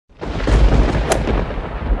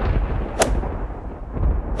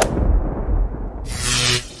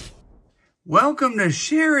Welcome to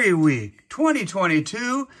Sherrie Week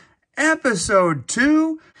 2022, Episode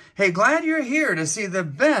 2. Hey, glad you're here to see the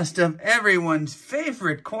best of everyone's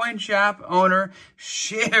favorite coin shop owner,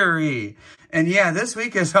 Sherrie. And yeah, this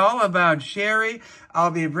week is all about Sherrie.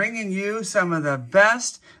 I'll be bringing you some of the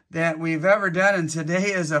best that we've ever done, and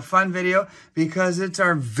today is a fun video because it's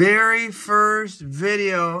our very first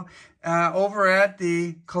video over at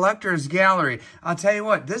the Collector's Gallery. I'll tell you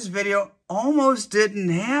what, this video almost didn't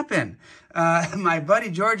happen. My buddy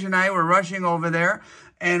George and I were rushing over there,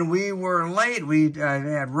 and we were late. We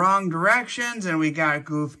had wrong directions, and we got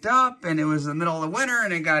goofed up, and it was the middle of the winter,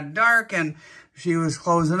 and it got dark, and she was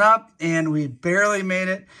closing up, and we barely made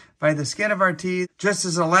it by the skin of our teeth, just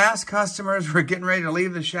as the last customers were getting ready to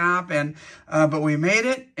leave the shop. And but we made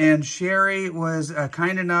it, and Sherrie was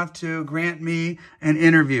kind enough to grant me an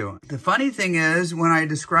interview. The funny thing is, when I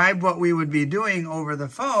described what we would be doing over the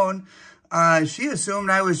phone, she assumed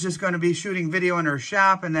I was just going to be shooting video in her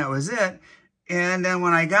shop, and that was it. And then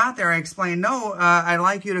when I got there, I explained, no, I'd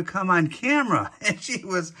like you to come on camera. And she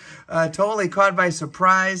was totally caught by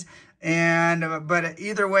surprise. And but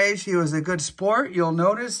either way, she was a good sport. You'll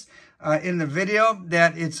notice in the video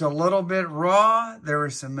that it's a little bit raw. There were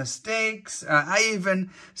some mistakes. I even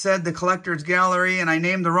said the Collector's Gallery, and I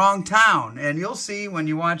named the wrong town. And you'll see when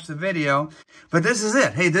you watch the video. But this is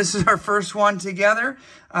it. Hey, this is our first one together.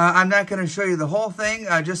 I'm not going to show you the whole thing,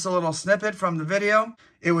 just a little snippet from the video.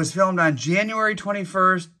 It was filmed on January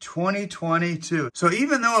 21st, 2022. So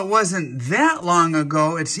even though it wasn't that long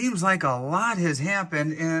ago, it seems like a lot has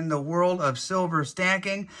happened in the world of silver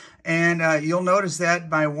stacking. And you'll notice that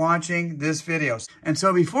by watching this video. And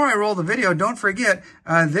so before I roll the video, don't forget,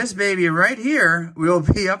 this baby right here will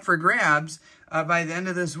be up for grabs by the end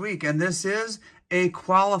of this week. And this is a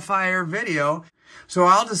qualifier video. So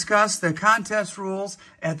I'll discuss the contest rules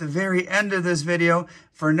at the very end of this video.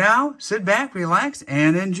 For now, sit back, relax,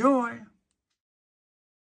 and enjoy.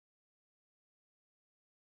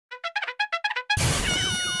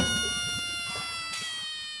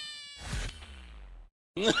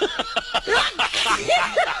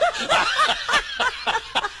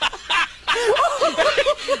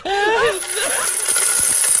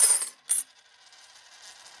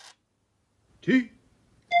 T.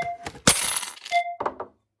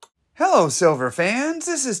 Hello, silver fans.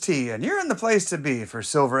 This is T, and you're in the place to be for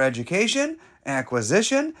silver education,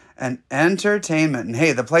 acquisition, and entertainment. And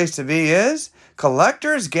hey, the place to be is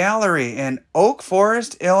Collector's Gallery in Oak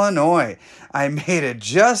Forest, Illinois. I made it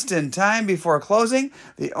just in time before closing.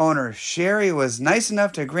 The owner, Sherrie, was nice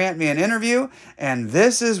enough to grant me an interview, and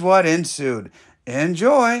this is what ensued.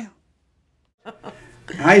 Enjoy.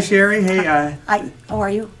 Hi, Sherrie. Hey, hi. How are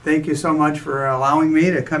you? Thank you so much for allowing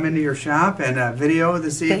me to come into your shop and video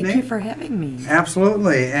this evening. Thank you for having me.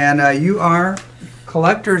 Absolutely. And you are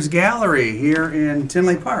Collector's Gallery here in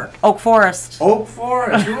Tinley Park. Oak Forest. Oak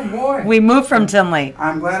Forest. Oh, boy. We moved from Tinley.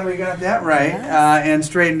 I'm glad we got that right. Yes. And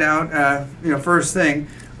straightened out, first thing.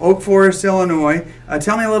 Oak Forest, Illinois.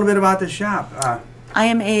 Tell me a little bit about the shop. I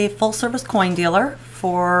am a full-service coin dealer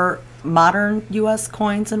for modern U.S.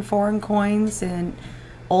 coins and foreign coins and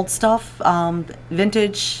old stuff.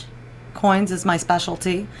 Vintage coins is my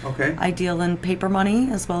specialty. Okay. I deal in paper money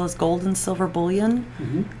as well as gold and silver bullion,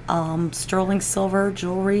 sterling silver,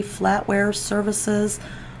 jewelry, flatware services,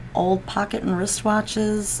 old pocket and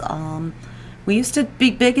wristwatches. We used to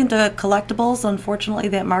be big into collectibles. Unfortunately,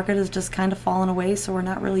 that market has just kind of fallen away, so we're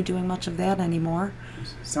not really doing much of that anymore.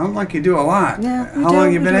 Sounds like you do a lot. Yeah. How long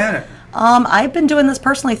have you been at it? I've been doing this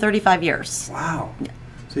personally 35 years. Wow. Yeah.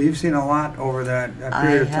 So you've seen a lot over that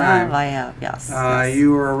period of time. I have, yes,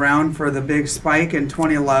 You were around for the big spike in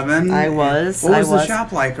 2011. I was. What was the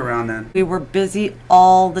shop like around then? We were busy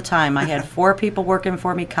all the time. I had 4 people working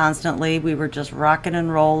for me constantly. We were just rocking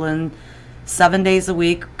and rolling 7 days a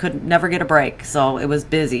week. Could never get a break. So it was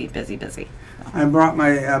busy, busy, busy. I brought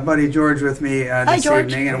my buddy George with me this George.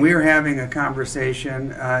 evening, and we were having a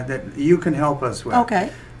conversation that you can help us with. Okay.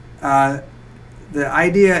 The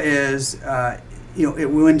idea is,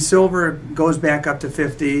 when silver goes back up to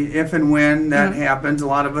 50, if and when that happens, a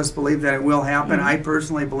lot of us believe that it will happen. I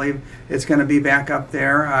personally believe it's going to be back up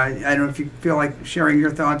there. I don't know if you feel like sharing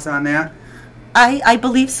your thoughts on that. I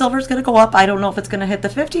believe silver's going to go up. I don't know if it's going to hit the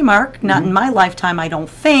 50 mark. Not in my lifetime, I don't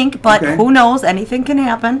think, but who knows? Anything can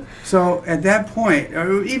happen. So at that point,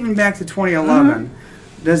 or even back to 2011,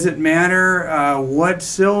 does it matter what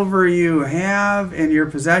silver you have in your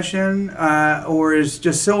possession, or is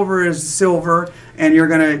just silver, and you're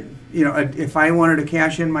going to, if I wanted to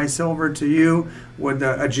cash in my silver to you, would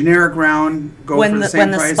a generic round go for the same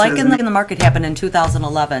price? When the spike in the market happened in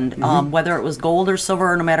 2011, whether it was gold or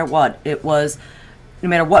silver or no matter what, it was no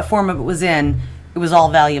matter what form it was in, it was all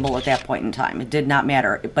valuable at that point in time. It did not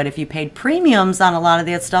matter. But if you paid premiums on a lot of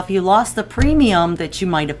that stuff, you lost the premium that you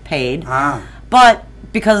might have paid. But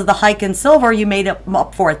because of the hike in silver, you made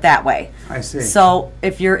up for it that way. I see. So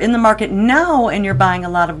if you're in the market now and you're buying a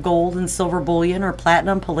lot of gold and silver bullion or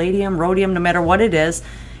platinum, palladium, rhodium, no matter what it is,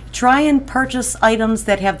 try and purchase items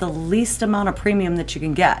that have the least amount of premium that you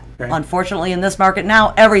can get. Okay. Unfortunately, in this market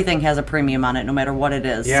now, everything has a premium on it, no matter what it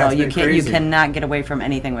is. Yeah, so you cannot get away from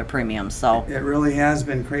anything with premiums. So it really has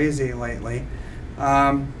been crazy lately.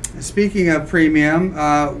 Speaking of premium,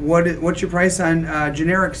 what's your price on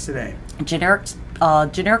generics today?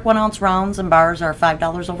 Generic 1 ounce rounds and bars are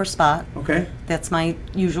 $5 over spot. Okay. That's my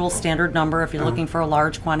usual standard number. If you're looking for a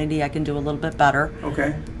large quantity, I can do a little bit better.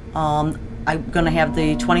 Okay. I'm going to have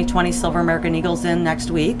the 2020 Silver American Eagles in next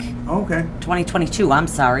week. Okay. 2022, I'm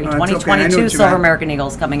sorry. Oh, 2022 okay. Silver American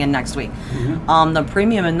Eagles coming in next week. The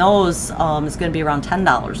premium in those is going to be around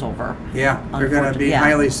 $10 over. Yeah, they're going to be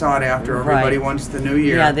highly sought after. Everybody wants the new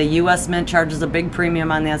year. Yeah, the U.S. Mint charges a big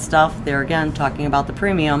premium on that stuff. They're, again, talking about the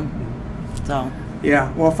premium. So.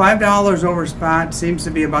 Yeah, well, $5 over spot seems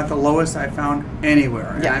to be about the lowest I've found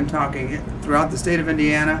anywhere. And I'm talking throughout the state of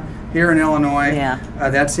Indiana, here in Illinois. Yeah.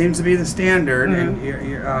 That seems to be the standard, and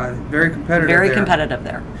you're very competitive there. Very competitive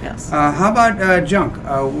there, yes. How about junk?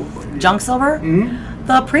 Junk silver?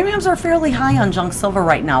 The premiums are fairly high on junk silver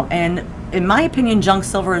right now, and in my opinion, junk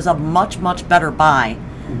silver is a much, much better buy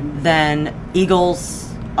than Eagles,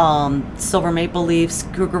 silver maple leafs,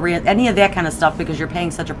 Krugerrand, any of that kind of stuff, because you're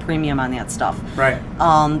paying such a premium on that stuff. Right.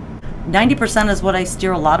 90% is what I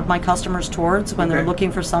steer a lot of my customers towards when they're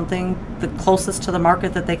looking for something the closest to the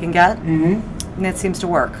market that they can get, and that seems to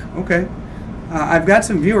work. Okay. I've got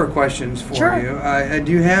some viewer questions for you.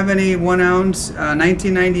 Do you have any 1 ounce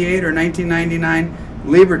 1998 or 1999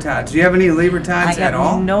 Libertads? Do you have any Libertads at all?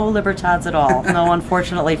 I have no Libertads at all. No,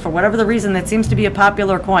 unfortunately. For whatever the reason, that seems to be a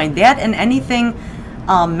popular coin. That and anything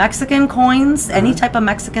Mexican coins, any type of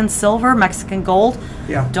Mexican silver, Mexican gold.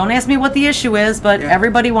 Yeah. Don't ask me what the issue is, but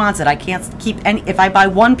everybody wants it. I can't keep any. If I buy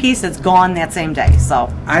one piece, it's gone that same day.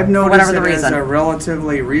 So I've noticed it as a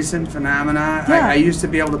relatively recent phenomenon. I used to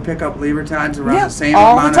be able to pick up Libertads around the same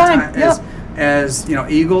amount of time as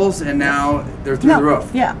Eagles, and now they're through the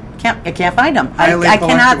roof. Yeah. I can't find them. I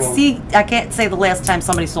cannot see. I can't say the last time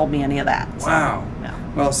somebody sold me any of that. Wow.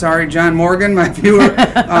 Well, sorry, John Morgan, my viewer.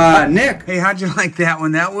 Nick, hey, how'd you like that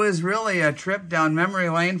one? That was really a trip down memory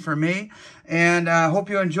lane for me, and I hope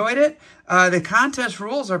you enjoyed it. The contest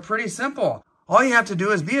rules are pretty simple. All you have to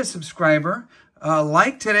do is be a subscriber,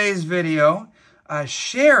 like today's video,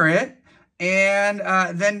 share it, and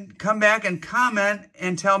then come back and comment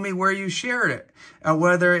and tell me where you shared it,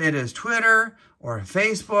 whether it is Twitter or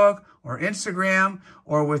Facebook or Instagram,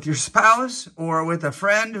 or with your spouse, or with a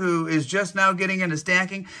friend who is just now getting into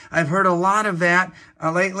stacking. I've heard a lot of that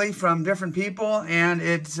lately from different people, and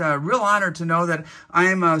it's a real honor to know that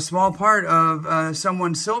I'm a small part of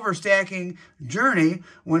someone's silver stacking journey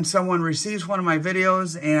when someone receives one of my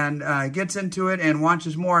videos and gets into it and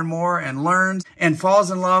watches more and more and learns and falls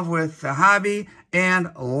in love with the hobby and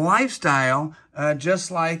lifestyle, just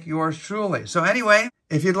like yours truly. So anyway,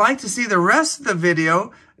 if you'd like to see the rest of the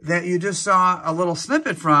video that you just saw a little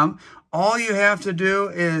snippet from, all you have to do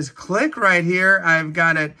is click right here. I've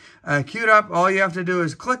got it queued up. All you have to do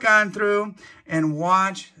is click on through and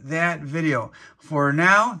watch that video. For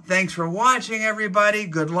now, thanks for watching, everybody.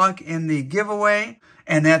 Good luck in the giveaway.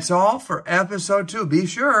 And that's all for episode 2. Be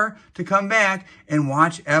sure to come back and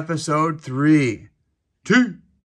watch episode 3. 2.